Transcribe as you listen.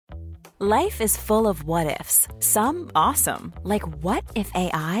Life is full of what-ifs. Some awesome, like what if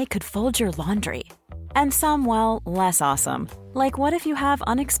AI could fold your laundry? And some, well, less awesome, like what if you have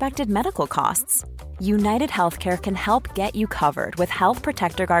unexpected medical costs? United Healthcare can help get you covered with Health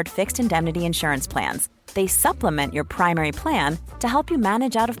Protector Guard fixed indemnity insurance plans. They supplement your primary plan to help you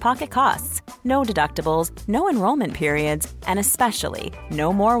manage out-of-pocket costs. No deductibles, no enrollment periods, and especially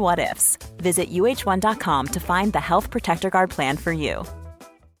no more what-ifs. Visit uh1.com to find the Health Protector Guard plan for you.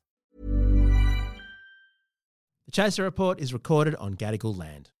 The Chaser Report is recorded on Gadigal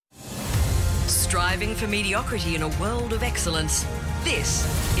land. Striving for mediocrity in a world of excellence. This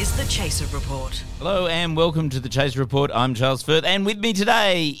is the Chaser Report. Hello and welcome to the Chaser Report. I'm Charles Firth, and with me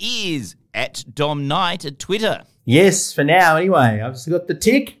today is @Dom Knight at Twitter. Yes, for now anyway. I've got the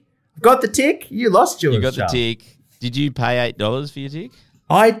tick. I've got the tick. You lost yours, You got Charles. the tick. Did you pay $8 for your tick?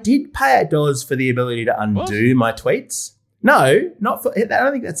 I did pay $8 for the ability to undo my tweets. No, not for. I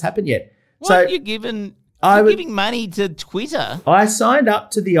don't think that's happened yet. What? So You're giving money to Twitter? I signed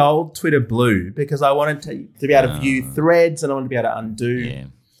up to the old Twitter Blue because I wanted to be able to view threads and I wanted to be able to undo. Yeah.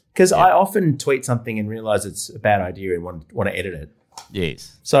 Because I often tweet something and realise it's a bad idea and want to edit it.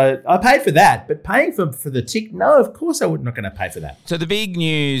 Yes. So I paid for that, but paying for the tick, no, of course I'm not going to pay for that. So the big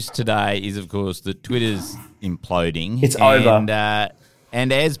news today is, of course, that Twitter's imploding. It's over.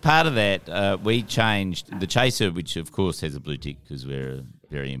 And as part of that, we changed the Chaser, which of course has a blue tick because we're a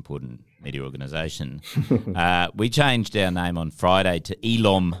very important media organisation. We changed our name on Friday to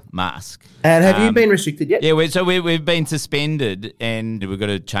Elon Musk. And have you been restricted yet? Yeah, we've been suspended, and we've got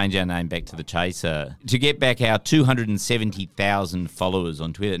to change our name back to the Chaser to get back our 270,000 followers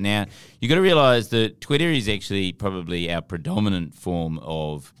on Twitter. Now, you've got to realise that Twitter is actually probably our predominant form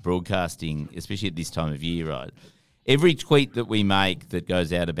of broadcasting, especially at this time of year, right? Every tweet that we make that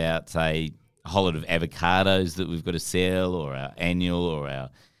goes out about, say, a whole lot of avocados that we've got to sell, or our annual, or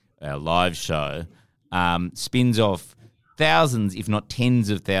our live show, spins off thousands, if not tens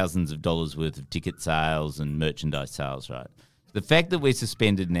of thousands of dollars worth of ticket sales and merchandise sales, right? The fact that we're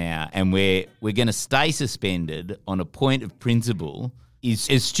suspended now and we're going to stay suspended on a point of principle is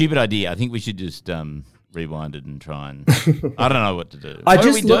a stupid idea. I think we should just rewind it and try and I don't know what to do. I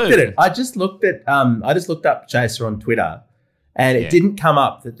just looked up Chaser on Twitter. And it didn't come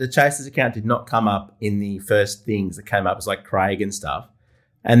up. The Chaser's account did not come up in the first things that came up. It was like Craig and stuff.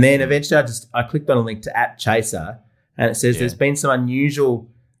 And then eventually I clicked on a link to @Chaser, and it says there's been some unusual,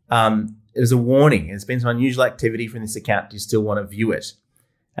 there's a warning. There's been some unusual activity from this account. Do you still want to view it?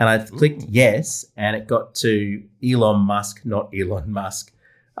 And I clicked yes, and it got to Elon Musk, not Elon Musk.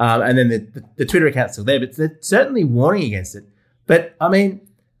 And then the Twitter account's still there, but they're certainly warning against it. But, I mean,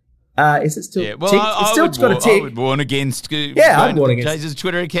 is it still ticked? It's still got a tick. I would warn against I'd warn against Chaser's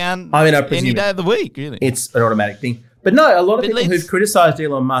Twitter account any day of the week, really. It's an automatic thing. But no, a lot of people who've criticised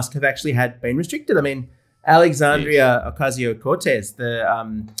Elon Musk have actually been restricted. I mean, Alexandria Ocasio-Cortez,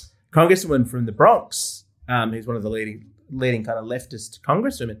 the congresswoman from the Bronx, who's one of the leading kind of leftist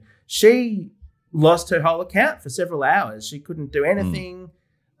congresswomen, she lost her whole account for several hours. She couldn't do anything.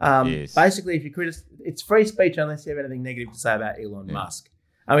 Basically, if you it's free speech unless you have anything negative to say about Elon Musk.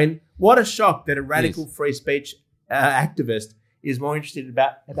 I mean, what a shock that a radical free speech activist is more interested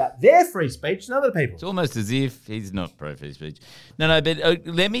about their free speech than other people. It's almost as if he's not pro-free speech. No, but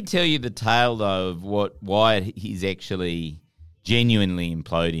let me tell you the tale, though, of why he's actually genuinely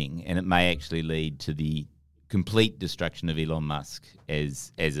imploding, and it may actually lead to the complete destruction of Elon Musk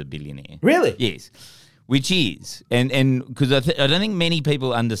as a billionaire. Really? Yes. Which is, and because I don't think many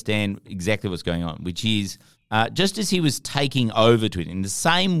people understand exactly what's going on, which is just as he was taking over Twitter, in the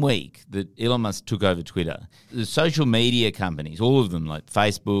same week that Elon Musk took over Twitter, the social media companies, all of them like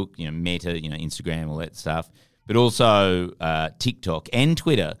Facebook, Meta, Instagram, all that stuff, but also TikTok and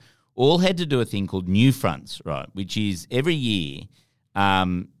Twitter, all had to do a thing called New Fronts, right, which is every year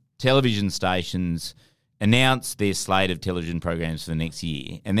television stations announce their slate of television programs for the next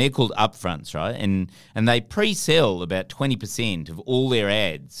year, and they're called upfronts, right? And they pre-sell about 20% of all their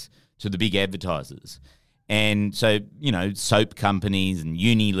ads to the big advertisers. And so, soap companies and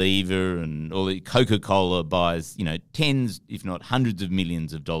Unilever and all the Coca-Cola buys, tens, if not hundreds of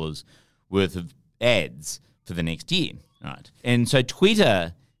millions of dollars worth of ads for the next year, right? And so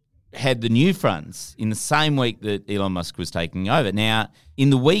Twitter had the New Fronts in the same week that Elon Musk was taking over. Now, in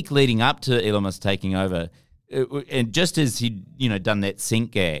the week leading up to Elon Musk taking over, and just as he'd, done that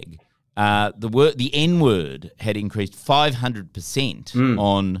sync gag, the N-word had increased 500%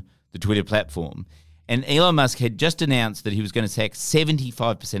 on the Twitter platform. And Elon Musk had just announced that he was going to sack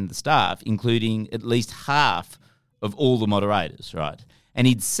 75% of the staff, including at least half of all the moderators, right? And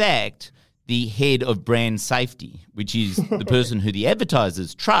he'd sacked the head of brand safety, which is the person who the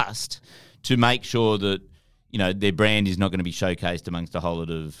advertisers trust to make sure that, their brand is not going to be showcased amongst a whole lot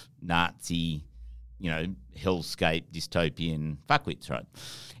of Nazi, hellscape, dystopian fuckwits, right?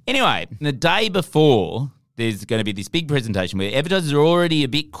 Anyway, the day before, there's going to be this big presentation where advertisers are already a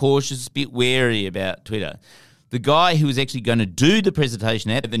bit cautious, a bit wary about Twitter. The guy who was actually going to do the presentation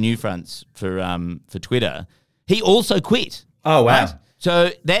at the New Fronts for Twitter, he also quit. Oh, wow. Right?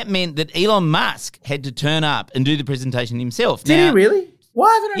 So that meant that Elon Musk had to turn up and do the presentation himself. Did he really?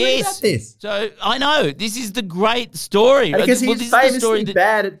 Why haven't I read about this? So I know this is the great story because he's famously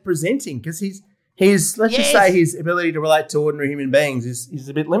bad at presenting. Because he's let's just say his ability to relate to ordinary human beings is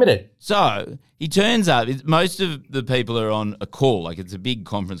a bit limited. So he turns up. Most of the people are on a call, like it's a big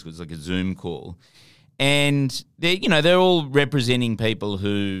conference, it's like a Zoom call, and they're all representing people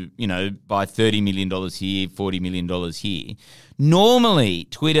who buy $30 million here, $40 million here. Normally,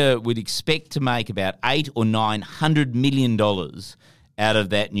 Twitter would expect to make about $800 or $900 million out of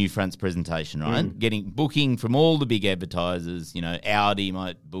that New Fronts presentation, right? Booking from all the big advertisers. Audi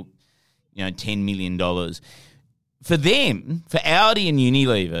might book, $10 million. For them, for Audi and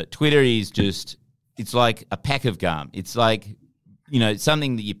Unilever, Twitter is just, it's like a pack of gum. It's like,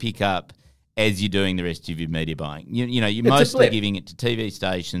 something that you pick up as you're doing the rest of your media buying. You're mostly giving it to TV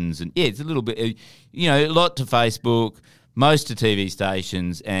stations and, it's a little bit, a lot to Facebook, most to TV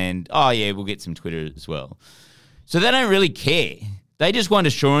stations, and, we'll get some Twitter as well. So they don't really care. They just want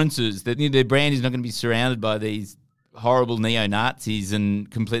assurances that their brand is not going to be surrounded by these horrible neo-Nazis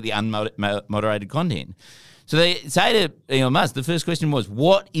and completely unmoderated content. So they say to Elon Musk, the first question was,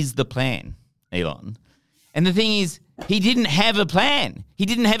 what is the plan, Elon? And the thing is, he didn't have a plan. He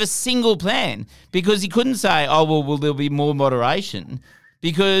didn't have a single plan because he couldn't say, well, there'll be more moderation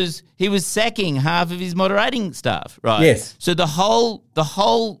because he was sacking half of his moderating staff, right? Yes. So the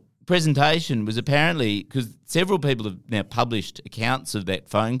whole presentation was apparently, because several people have now published accounts of that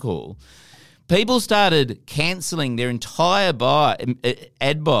phone call, people started cancelling their entire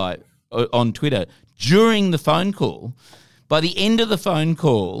ad buy on Twitter during the phone call. By the end of the phone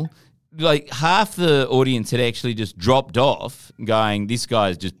call, like half the audience had actually just dropped off going, this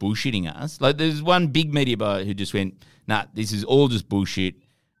guy's just bullshitting us. Like there's one big media buyer who just went, nah, this is all just bullshit,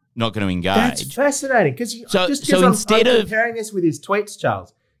 not going to engage. That's fascinating. Because I'm comparing this with his tweets,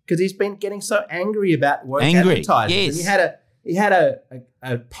 Charles, because he's been getting so angry about woke advertisers. Yes. And he had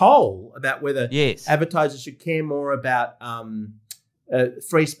a poll about whether advertisers should care more about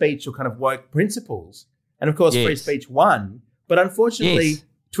free speech or kind of woke principles. And, of course, free speech won. But unfortunately,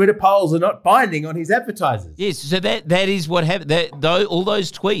 Twitter polls are not binding on his advertisers. Yes, so that is what happened. All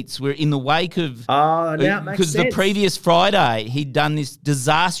those tweets were in the wake of... Oh, now it makes because sense. The previous Friday, he'd done this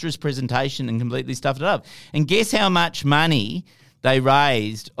disastrous presentation and completely stuffed it up. And guess how much money they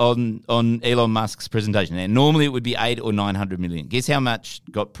raised on Elon Musk's presentation? And normally it would be $800 or $900 million. Guess how much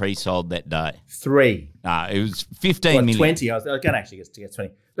got pre-sold that day? 3. No, it was 15 million. 20. I was going to actually get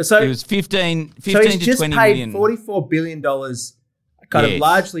 20. But so it was 15 so he's to just 20 paid million. $44 billion kind of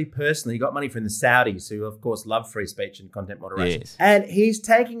largely personally. He got money from the Saudis, who, of course, love free speech and content moderation. Yes. And he's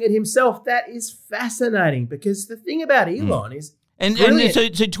taking it himself. That is fascinating because the thing about Elon is... And so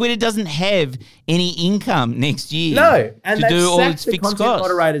Twitter doesn't have any income next year. No, and to do all its the fixed content costs.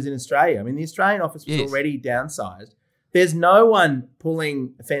 moderators in Australia. I mean, the Australian office was already downsized. There's no one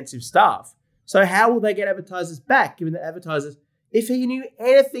pulling offensive stuff. So how will they get advertisers back? Given that advertisers, if he knew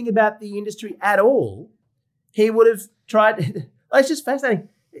anything about the industry at all, he would have tried. It's just fascinating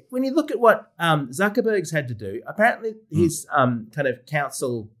when you look at what Zuckerberg's had to do. Apparently, his kind of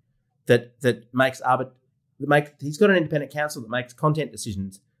council that makes he's got an independent council that makes content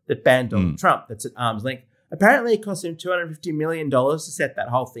decisions that ban Donald Trump. That's at arm's length. Apparently, it cost him $250 million to set that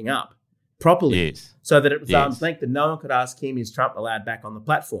whole thing up properly, so that it was arm's length and no one could ask him, is Trump allowed back on the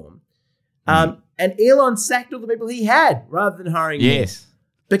platform? And Elon sacked all the people he had rather than hiring more.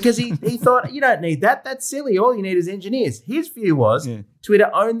 Because he thought, you don't need that. That's silly. All you need is engineers. His view was Twitter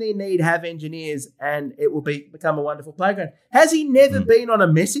only need to have engineers and it will become a wonderful playground. Has he never been on a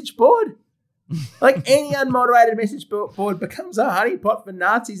message board? Like any unmoderated message board becomes a honeypot for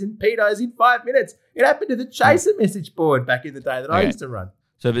Nazis and pedos in 5 minutes. It happened to the Chaser message board back in the day that I used to run.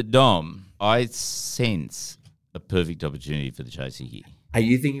 So, but Dom, I sense a perfect opportunity for the Chaser here. Are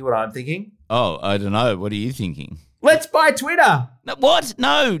you thinking what I'm thinking? Oh, I don't know. What are you thinking? Let's buy Twitter. No, what?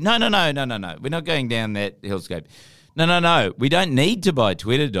 No. We're not going down that hellscape. No. We don't need to buy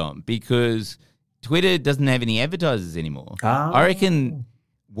Twitter, Dom, because Twitter doesn't have any advertisers anymore. I reckon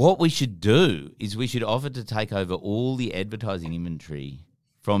what we should do is we should offer to take over all the advertising inventory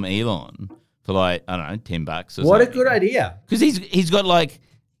from Elon for like, I don't know, $10 or something. What a good idea. Because he's got like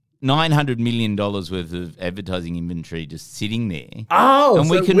 $900 million worth of advertising inventory just sitting there. Oh, and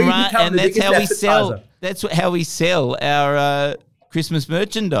so we can run, and that's how we sell. advertiser. That's how we sell our Christmas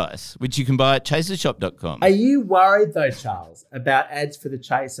merchandise, which you can buy at chasershop.com. Are you worried though, Charles, about ads for the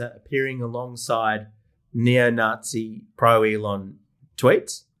Chaser appearing alongside neo-Nazi pro-Elon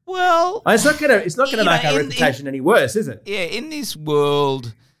tweets? Well, It's not gonna make our reputation any worse, is it? Yeah, in this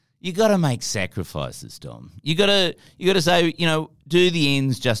world, you got to make sacrifices, Dom. You got to say, do the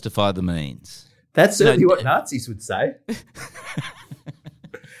ends justify the means. That's certainly what Nazis would say.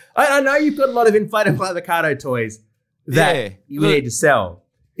 I know you've got a lot of inflatable avocado toys that you need to sell.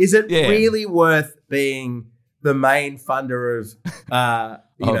 Is it really worth being the main funder of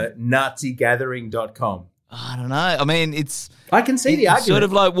NaziGathering.com? I don't know. I mean, I can see the argument. Sort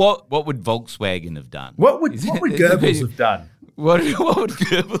of like what would Volkswagen have done? What would Goebbels have done? What would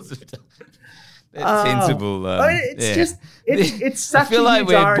Goebbels have done? That's sensible. It's such a I feel like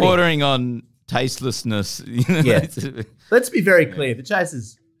we're irony. bordering on tastelessness. Yeah. Let's be very clear. The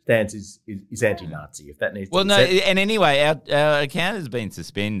Chaser's stance is anti-Nazi, if that needs to be said. And anyway, our account has been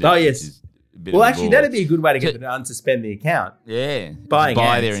suspended. Oh, yes. Well, actually, that'd be a good way to get them to unsuspend the account. Yeah. Buy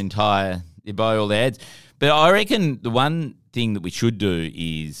all the ads. But I reckon the one thing that we should do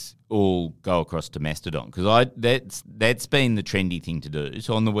is all go across to Mastodon, because that's been the trendy thing to do.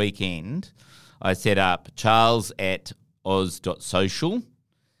 So on the weekend, I set up charles@oz.social,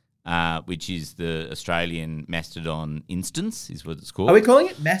 which is the Australian Mastodon instance, is what it's called. Are we calling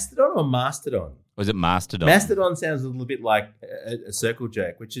it Mastodon or Mastodon? Or is it Mastodon? Mastodon sounds a little bit like a circle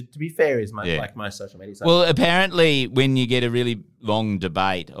jerk, which, to be fair, is much like most social media sites. Well, apparently, when you get a really long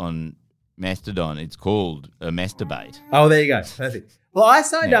debate on Mastodon, it's called a masturbate. Oh, there you go. Perfect. Well, I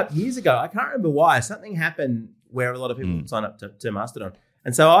signed up years ago. I can't remember why. Something happened where a lot of people sign up to Mastodon.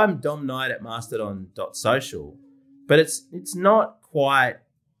 And so I'm Dom Knight at mastodon.social, but it's not going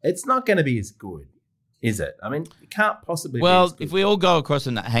to be as good, is it? I mean, it can't possibly be as good. If we all go across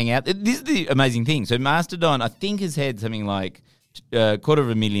and hang out, this is the amazing thing. So Mastodon, I think, has had something like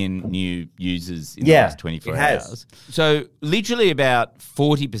 250,000 new users in the last 24 hours. So literally about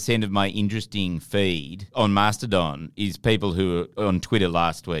 40% of my interesting feed on Mastodon is people who were on Twitter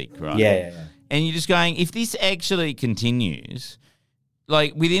last week, right? Yeah. And you're just going, if this actually continues,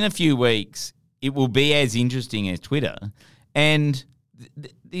 like within a few weeks, it will be as interesting as Twitter, and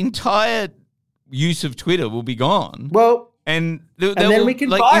the entire use of Twitter will be gone. Well, and then we can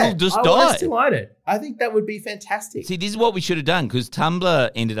buy it. Just I die. want us to own it. I think that would be fantastic. See, this is what we should have done, because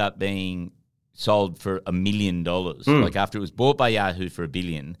Tumblr ended up being sold for $1 million. Like after it was bought by Yahoo for $1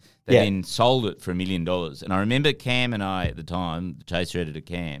 billion, they then sold it for $1 million. And I remember Cam and I at the time, the Chaser editor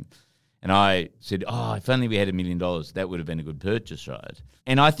Cam, and I said, if only we had $1 million, that would have been a good purchase, right?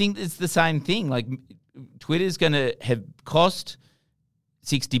 And I think it's the same thing. Like Twitter's going to have cost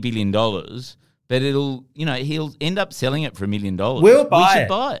 $60 billion, but he'll end up selling it for $1 million. We'll buy it.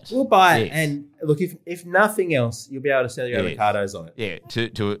 Buy it. We'll buy it. And look, if nothing else, you'll be able to sell your avocados on it. Yeah,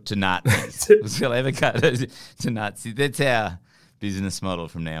 to Nazis. We'll sell avocados to Nazis. That's our business model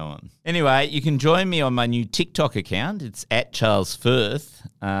from now on. Anyway, you can join me on my new TikTok account. It's at Charles Firth.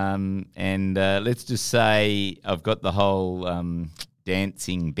 And let's just say I've got the whole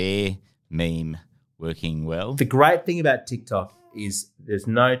dancing bear meme working well. The great thing about TikTok is there's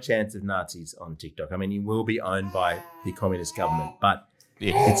no chance of Nazis on TikTok. I mean, you will be owned by the communist government, but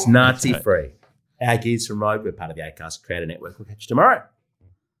it's Nazi-free. Our gears from Rogue, we're part of the Acast Creator Network. We'll catch you tomorrow.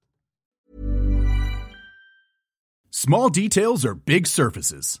 Small details are big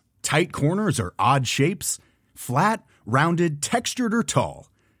surfaces. Tight corners are odd shapes. Flat, rounded, textured, or tall.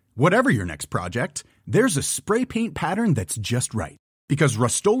 Whatever your next project, there's a spray paint pattern that's just right. Because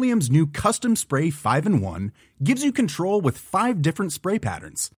Rust-Oleum's new Custom Spray 5-in-1 gives you control with 5 different spray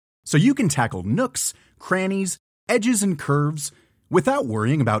patterns. So you can tackle nooks, crannies, edges, and curves without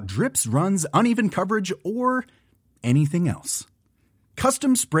worrying about drips, runs, uneven coverage, or anything else.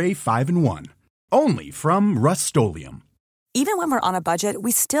 Custom Spray 5-in-1. Only from Rust-Oleum. Even when we're on a budget,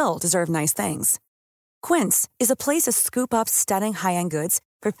 we still deserve nice things. Quince is a place to scoop up stunning high-end goods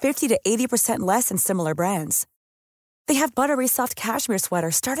for 50 to 80% less than similar brands. They have buttery soft cashmere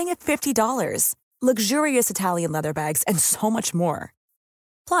sweaters starting at $50, luxurious Italian leather bags, and so much more.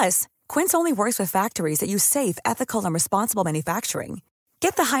 Plus, Quince only works with factories that use safe, ethical, and responsible manufacturing.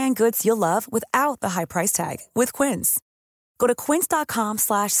 Get the high-end goods you'll love without the high price tag with Quince. Go to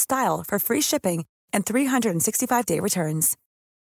quince.com/style for free shipping and 365-day returns.